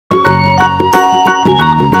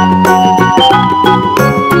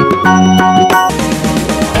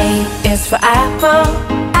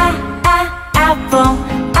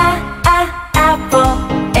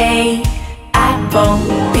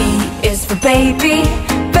baby,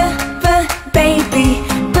 baby,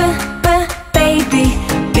 baby,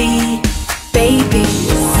 B, baby.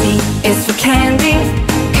 C is for candy,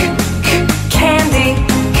 candy,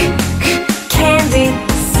 candy,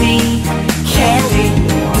 C, candy.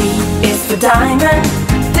 D is for diamond,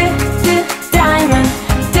 diamond,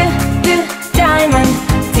 diamond,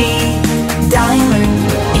 D, diamond.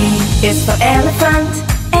 E is for elephant,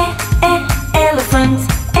 elephant,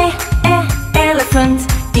 elephant,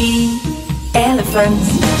 E, elephant.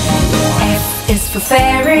 F is for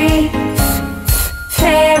fairy,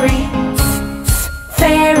 fairy,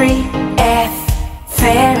 fairy, F,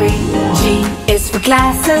 fairy. G is for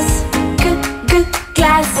glasses,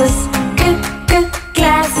 glasses,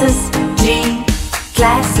 glasses, G,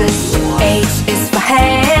 glasses. H is for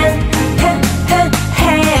hand,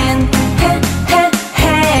 hand,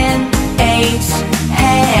 hand, H,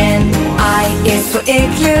 hand. I is for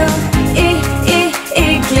igloo,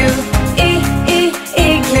 igloo,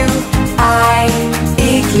 igloo, I,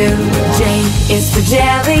 igloo. J is for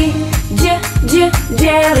jelly,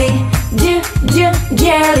 jelly,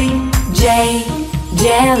 jelly, J,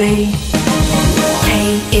 jelly. K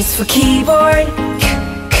is for keyboard,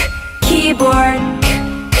 keyboard,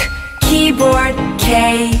 keyboard,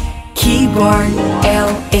 K, keyboard. L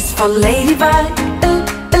is for ladybug,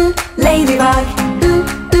 ladybug,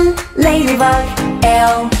 ladybug,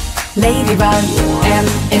 L, ladybug. M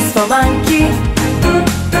is for monkey,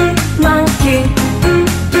 monkey,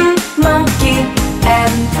 monkey,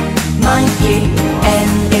 M, monkey. N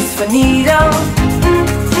is for needle,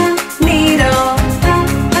 needle,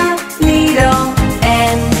 needle,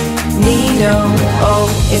 N, needle. O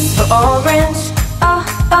is for orange,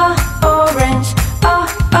 orange,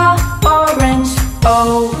 orange,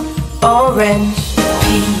 O, orange. P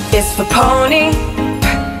is for pony,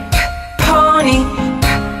 pony,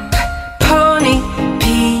 pony,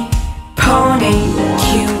 P, pony. Q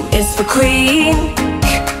is for queen,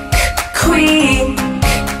 queen,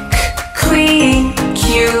 queen,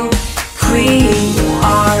 Q, queen.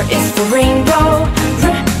 R is for rainbow,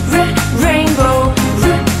 rainbow,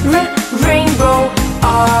 rainbow,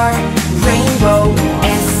 R, rainbow.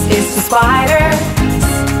 S is for spider,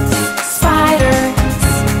 spider,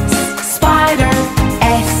 spider,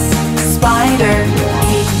 S, spider. T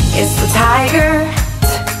is for tiger,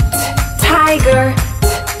 tiger,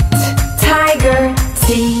 tiger, T,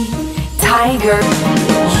 tiger.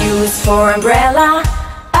 U is for umbrella,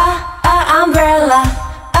 umbrella,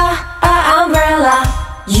 umbrella,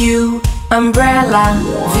 U, umbrella.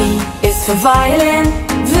 V is for violin,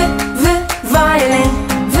 violin,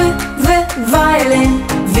 violin,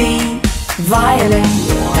 V, violin.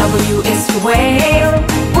 W is for whale,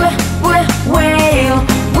 whale,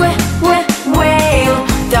 whale,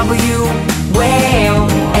 W, whale.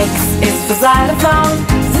 X is for xylophone,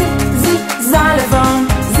 xylophone,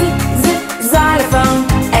 xylophone,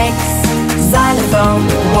 X, xylophone.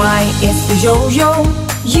 Y is for yo-yo,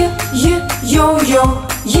 yo-yo,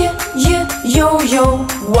 yo-yo,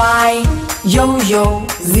 Y, yo-yo.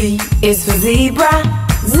 Z is for zebra,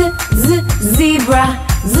 zebra,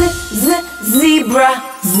 zebra,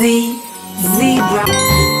 Z, zebra.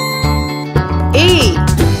 A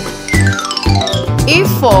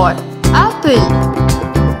for apple.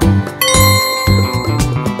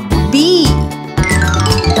 B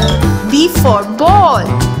for ball.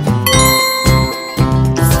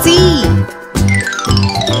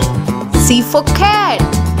 C for cat.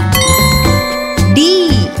 D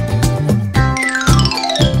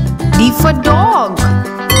for dog.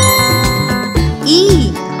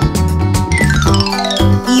 E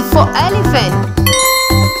for elephant.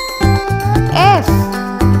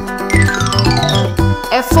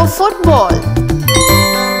 F for football.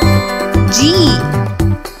 G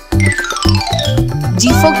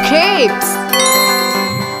for grapes.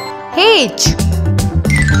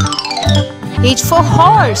 H for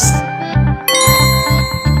horse.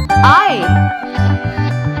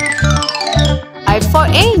 I for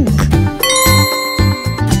ink.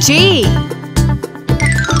 J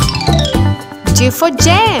for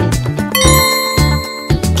jam.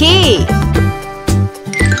 K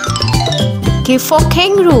for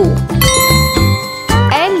kangaroo.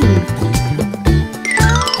 L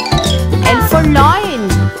for lion.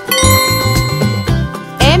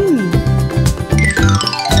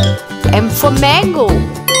 M for mango.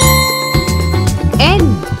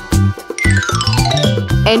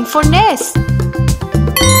 N for nest.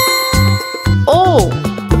 O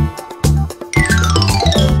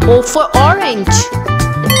for orange.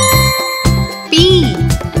 P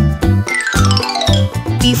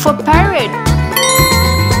for parrot.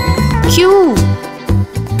 Q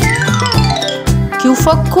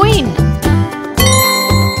for queen.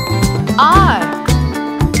 R.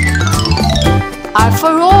 R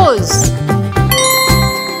for rose.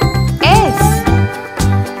 S.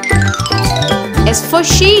 S for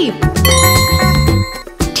sheep.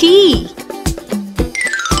 T.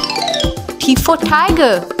 T for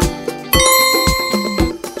tiger.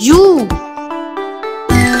 U.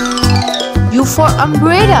 U for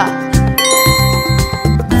umbrella.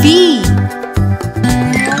 V.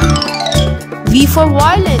 V for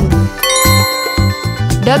violin.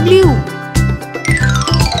 W.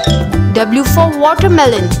 W for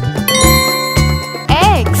watermelon.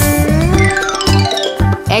 X.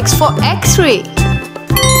 X for X-ray.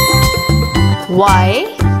 Y.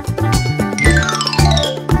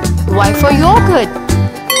 Y for yogurt.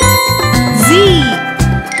 Z.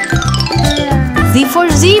 Z for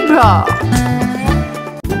zebra.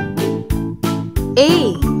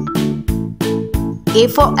 A. A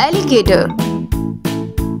for alligator.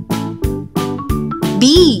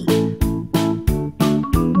 B.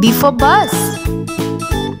 B for bus.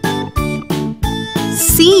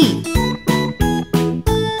 C.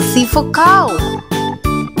 C for cow.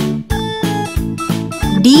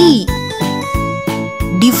 D.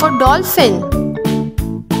 D for dolphin.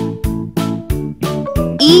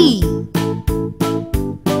 E.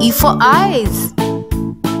 E for eyes.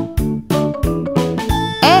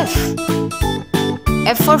 F.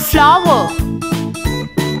 F for flower.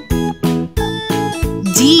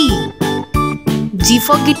 G. G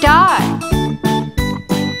for guitar.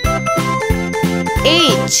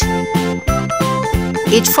 H.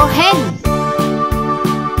 H for hen.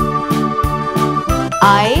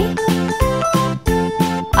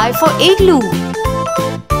 I for igloo.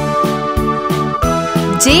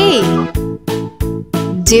 J.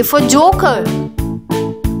 J for joker.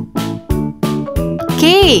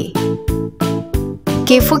 K.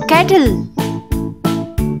 K for kettle.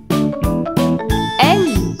 L.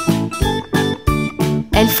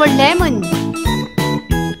 L for lemon.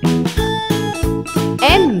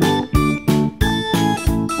 M.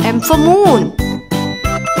 M for moon.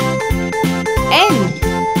 N.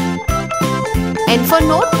 N for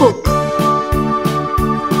notebook.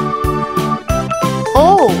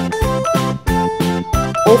 O.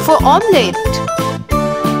 O for omelette.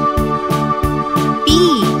 P.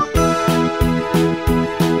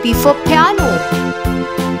 P for piano.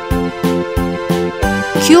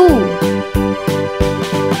 Q.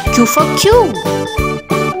 Q for cube.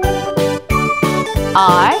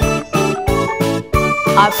 R.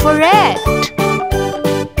 R for rat.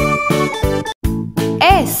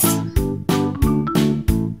 S.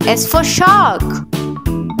 S for shark.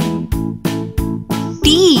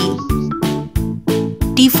 T.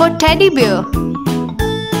 T for teddy bear.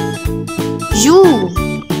 U.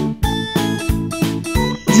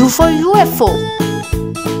 U for UFO.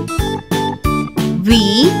 V.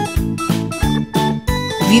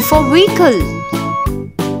 V for vehicle.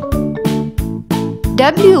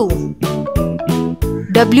 W.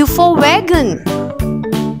 W for wagon.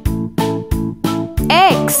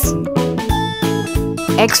 X.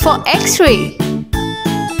 X for X-ray.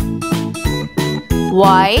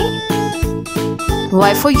 Y.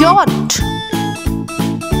 Y for yacht.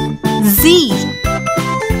 Z.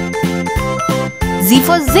 Z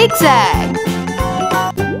for zigzag.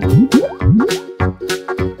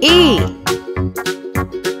 A.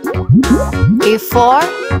 A for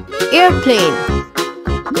airplane.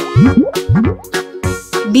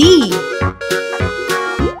 B.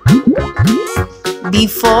 B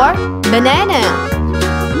for banana.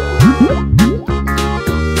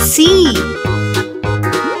 C.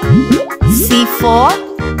 C for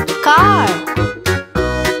car.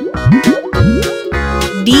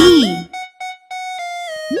 D.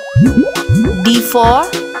 D for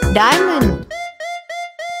diamond.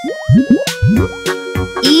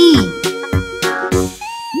 E.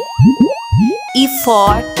 E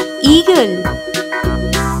for eagle.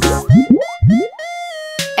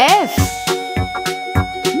 F.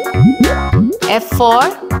 F for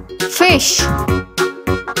fish.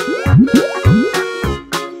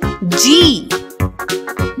 G.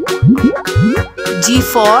 G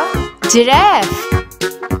for giraffe.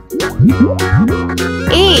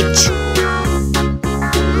 H.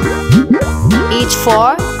 H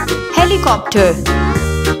for helicopter.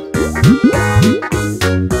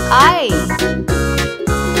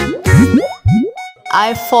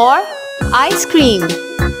 I for ice cream.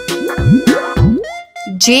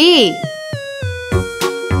 J.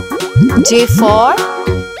 J for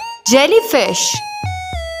jellyfish.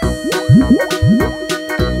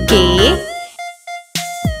 K.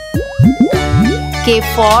 K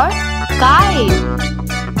for kite.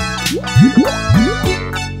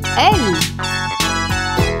 L.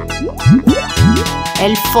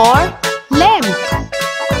 L for lamp.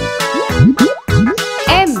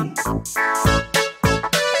 M.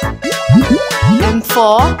 M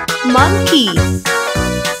for monkey.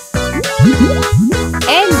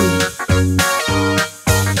 N.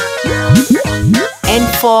 N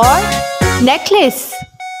for necklace.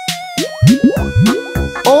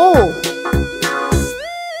 O.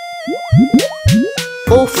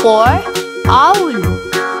 O for owl.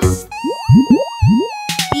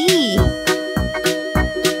 P.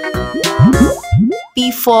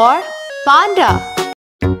 P for panda.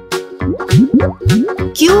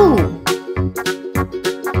 Q.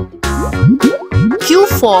 Q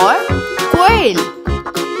for quail.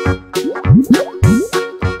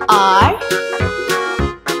 R.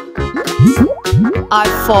 R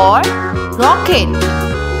for rocket.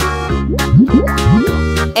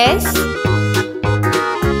 S.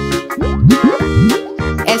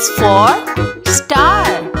 S for star.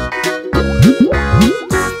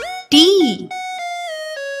 T.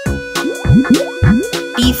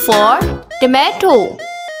 T for tomato.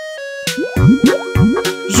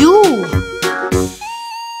 U.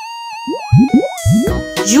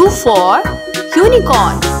 U for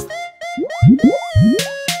unicorn.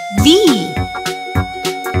 V.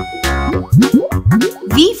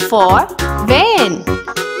 V for van.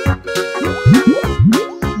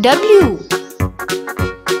 W.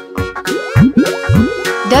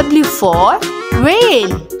 W for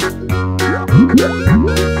whale.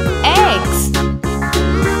 X.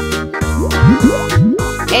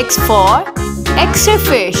 X for extra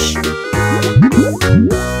fish.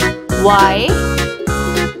 Y.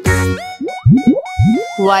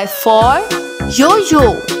 Y for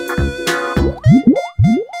yo-yo.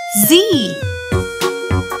 Z.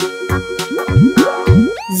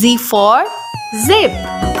 Z for zip.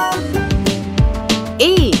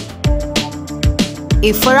 A.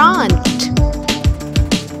 A for ant.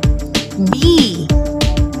 B.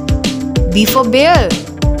 B for bear.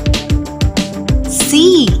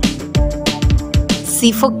 C.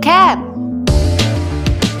 C for cap.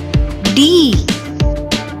 D.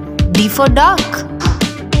 D for duck.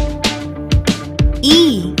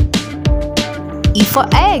 E. E for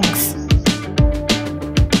eggs.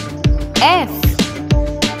 F.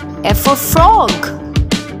 F for frog.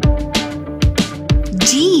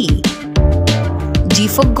 G. G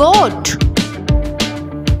for goat.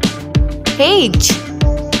 H.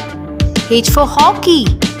 H for hockey.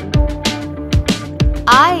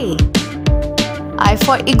 I. I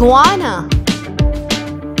for iguana.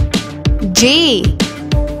 J.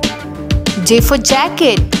 J for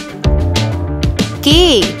jacket.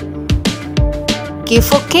 K. K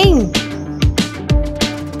for king.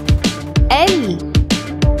 L.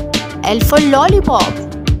 L for lollipop.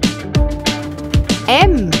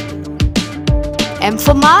 M. M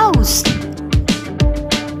for mouse.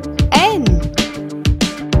 N.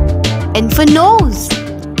 N for nose.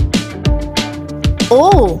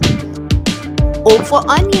 O. O for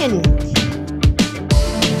onion.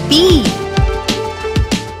 P.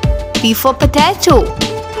 P for potato.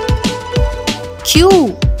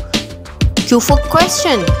 Q. Q for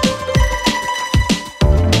question.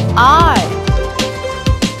 R.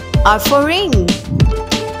 R for ring.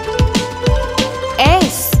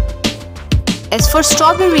 S. S for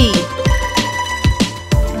strawberry.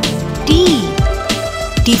 T.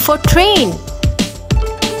 T for train.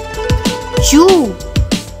 U.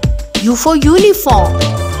 U for uniform.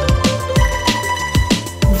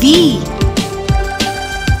 V.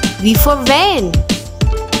 V for van.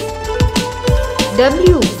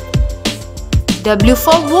 W. W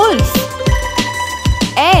for wolf.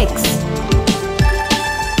 X.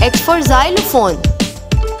 X for xylophone.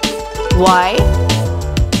 Y.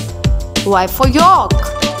 Y for York.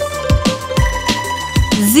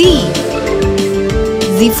 Z.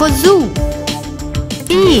 Z for zoo.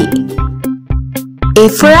 A. A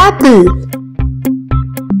for apple.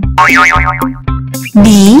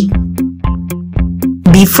 B.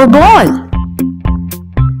 B for ball.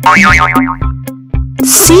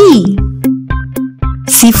 C.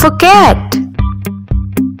 C for cat.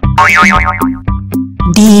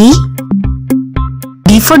 D.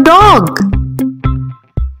 D for dog.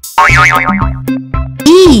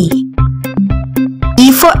 E.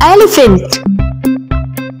 E for elephant.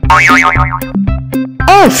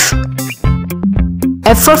 F.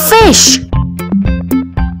 F for fish.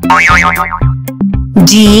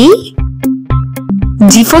 G.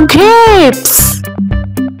 G for grapes.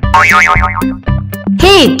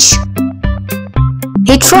 H.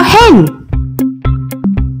 H for hen.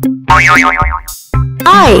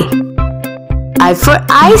 I for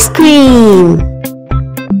ice cream.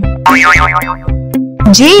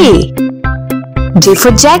 J. J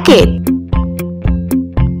for jacket.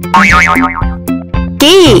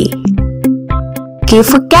 K. K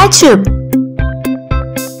for ketchup.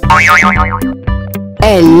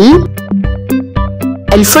 L.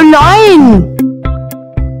 L for lion.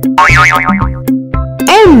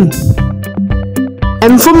 M.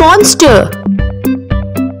 M for monster.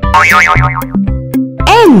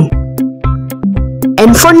 N.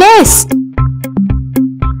 N for nest.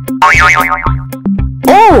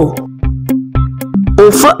 O.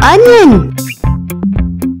 O for onion.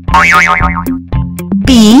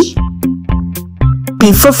 P.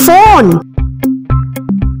 P for phone.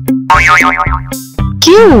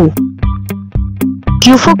 Q.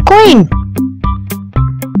 Q for coin.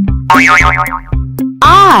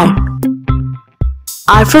 R.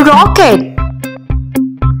 R for rocket.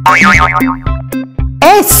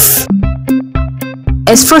 S.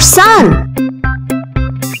 S for sun.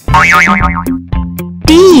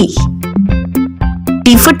 T.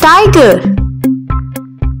 T for tiger.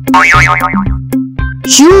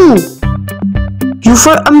 U. U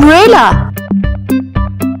for umbrella.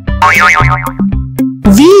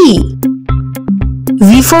 V.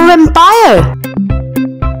 V for vampire.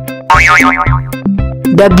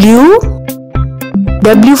 W.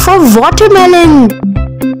 W for watermelon.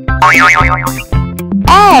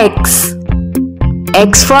 X.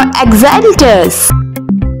 X for exanthus.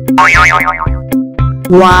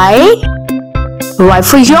 Y. Y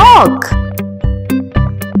for York.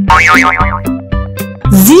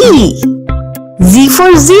 Z. Z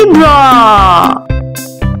for zebra.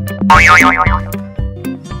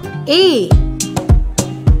 A.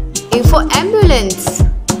 A for ambulance.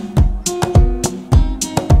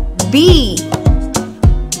 B.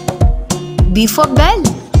 B for bell.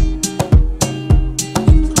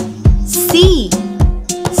 C.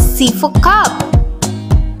 C for cup.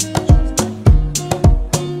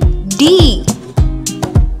 D.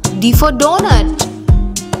 D for donut.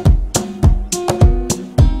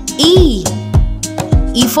 E.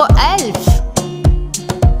 E for elf.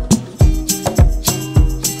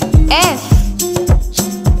 F.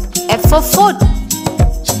 F for foot.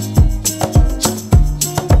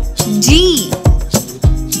 G.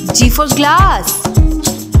 G for glass.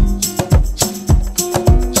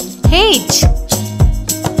 H.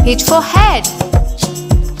 H for head.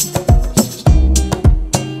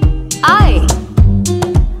 I.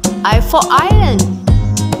 I for iron.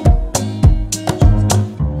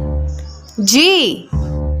 J.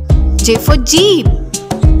 J for jeep.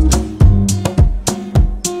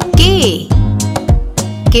 K.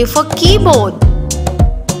 K for keyboard.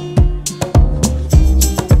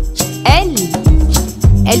 L.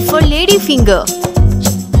 L for ladyfinger.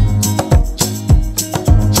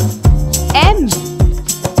 M.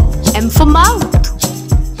 M for mouth.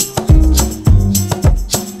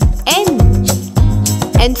 N.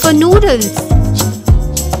 N for noodles.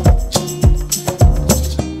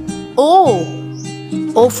 O.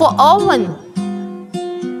 O for oven.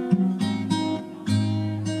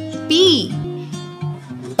 P.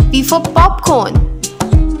 P for popcorn.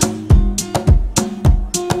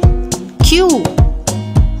 Q.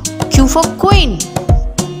 Q for queen.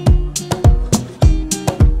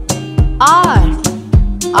 R.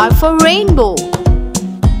 R for rainbow.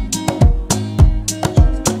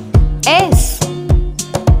 S.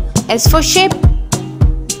 S for ship.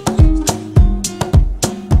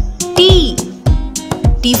 T.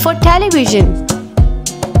 T for television.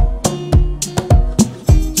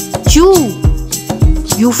 U.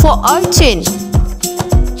 U for urchin.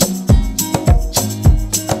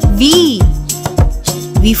 V.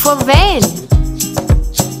 V for van.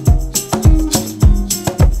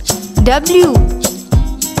 W.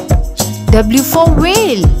 W for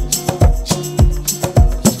whale.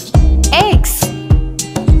 X.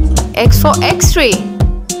 X for X-ray.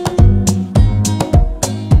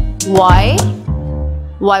 Y.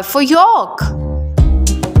 Y for York.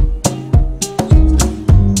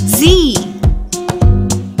 Z.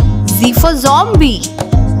 Z for zombie.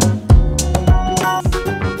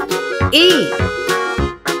 A.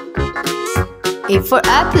 A for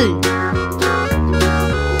apple.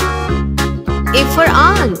 A for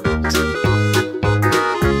ant.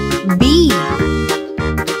 B.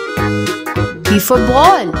 B for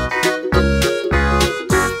ball.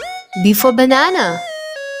 B for banana.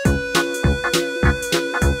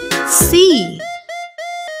 C.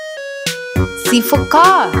 C for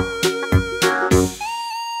car.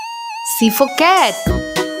 C for cat.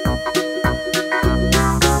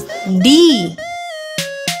 D.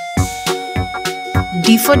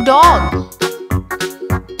 D for dog.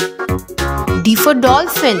 D for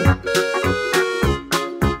dolphin.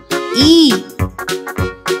 E.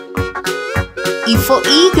 E for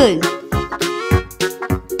eagle.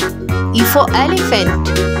 E for elephant.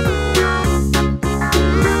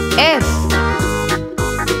 F.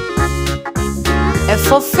 F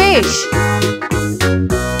for fish.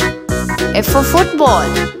 F for football.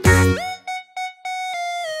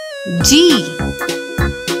 G.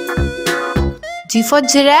 G for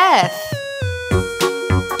giraffe.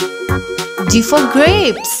 G for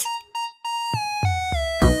grapes.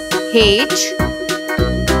 H.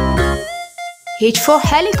 H for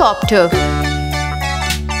helicopter.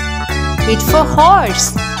 H for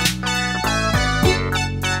horse.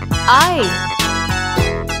 I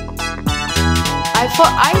for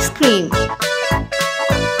ice cream.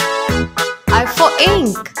 I for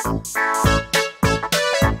ink.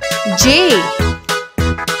 J.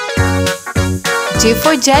 J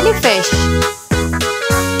for jellyfish.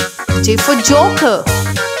 J for joker.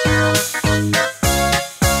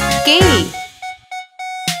 K.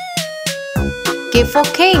 K for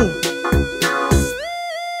king.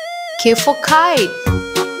 K for kite.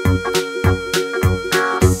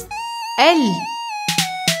 L.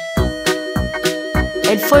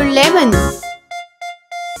 L for lemon.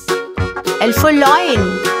 L for lion.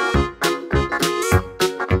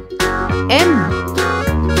 M.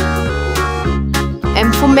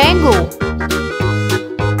 M for mango.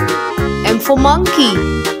 M for monkey.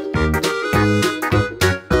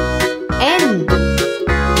 N.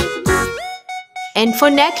 N for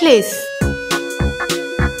necklace.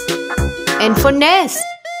 N for nest.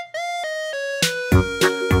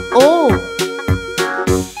 O.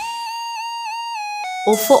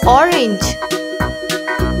 O for orange.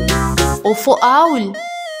 O for owl.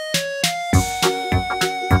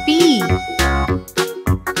 P.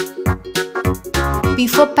 P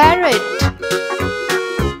for parrot.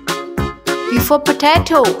 P for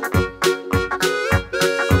potato.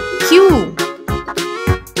 Q.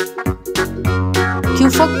 Q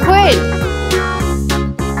for quail.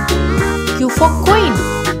 Q for queen.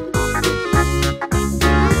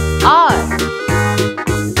 R.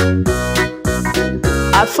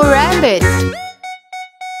 R for rabbit.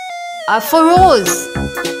 R for rose.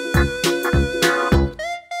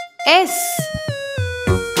 S.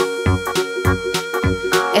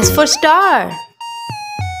 S for star.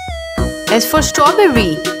 S for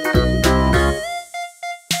strawberry.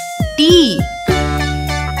 T.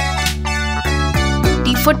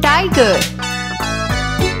 T for tiger.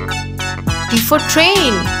 T for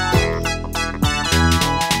train.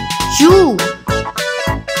 U.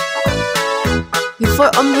 U for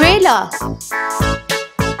umbrella.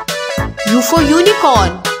 U for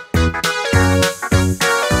unicorn.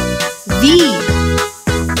 V.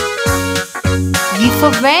 V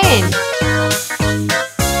for van.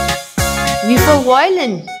 V for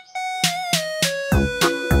violin.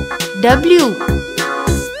 W.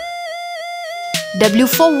 W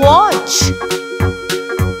for watch.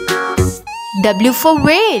 W for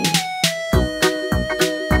whale.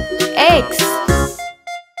 X.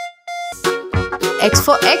 X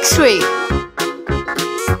for X-ray.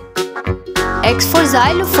 X for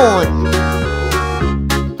xylophone.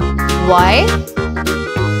 Y.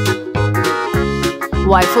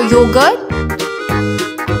 Y for yogurt.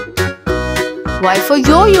 Y for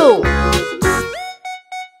yo-yo.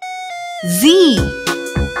 Z.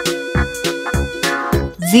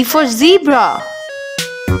 Z for zebra.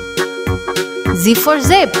 Z for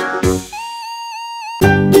zip.